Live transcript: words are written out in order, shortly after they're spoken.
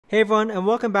Hey everyone, and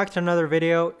welcome back to another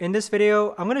video. In this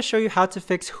video, I'm going to show you how to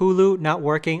fix Hulu not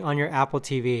working on your Apple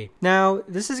TV. Now,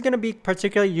 this is going to be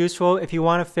particularly useful if you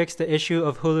want to fix the issue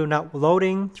of Hulu not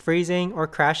loading, freezing, or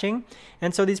crashing.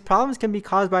 And so these problems can be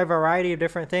caused by a variety of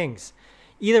different things.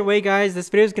 Either way guys, this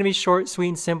video is going to be short, sweet,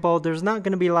 and simple. There's not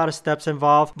going to be a lot of steps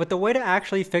involved, but the way to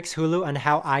actually fix Hulu and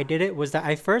how I did it was that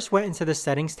I first went into the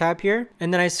settings tab here,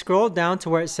 and then I scrolled down to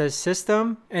where it says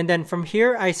system, and then from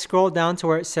here I scrolled down to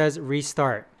where it says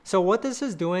restart. So what this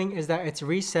is doing is that it's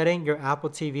resetting your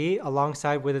Apple TV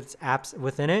alongside with its apps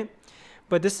within it.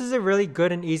 But this is a really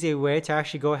good and easy way to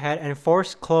actually go ahead and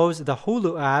force close the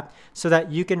Hulu app so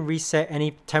that you can reset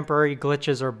any temporary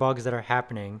glitches or bugs that are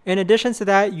happening. In addition to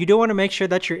that, you do want to make sure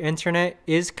that your internet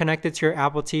is connected to your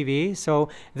Apple TV. So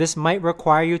this might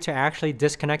require you to actually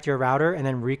disconnect your router and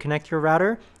then reconnect your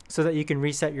router so that you can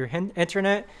reset your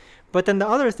internet. But then the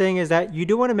other thing is that you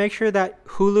do want to make sure that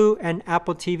Hulu and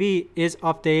Apple TV is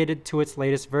updated to its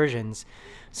latest versions.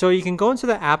 So you can go into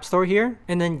the App Store here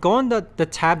and then go on the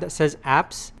tab that says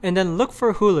apps and then look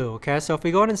for Hulu. Okay, so if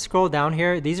we go ahead and scroll down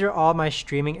here, these are all my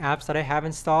streaming apps that I have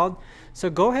installed. So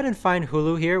go ahead and find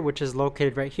Hulu here, which is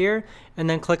located right here, and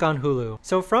then click on Hulu.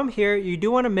 So from here, you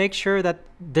do want to make sure that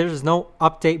there's no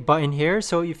update button here.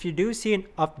 So if you do see an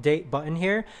update button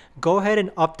here, go ahead and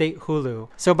update Hulu.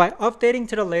 So by updating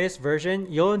to the latest version,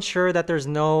 you'll ensure that there's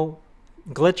no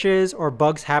glitches or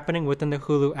bugs happening within the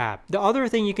Hulu app. The other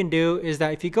thing you can do is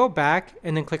that if you go back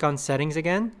and then click on settings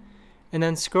again, and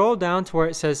then scroll down to where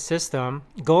it says system,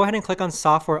 go ahead and click on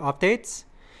software updates,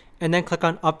 and then click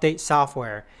on update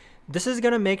software. This is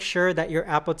going to make sure that your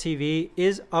Apple TV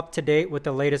is up to date with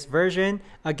the latest version,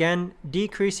 again,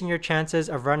 decreasing your chances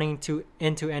of running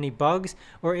into any bugs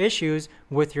or issues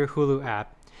with your Hulu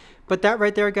app. But that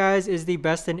right there, guys, is the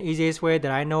best and easiest way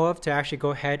that I know of to actually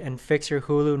go ahead and fix your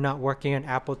Hulu not working on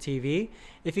Apple TV.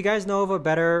 If you guys know of a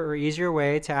better or easier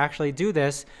way to actually do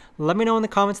this, let me know in the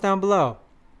comments down below.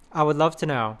 I would love to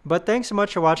know. But thanks so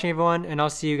much for watching, everyone, and I'll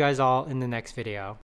see you guys all in the next video.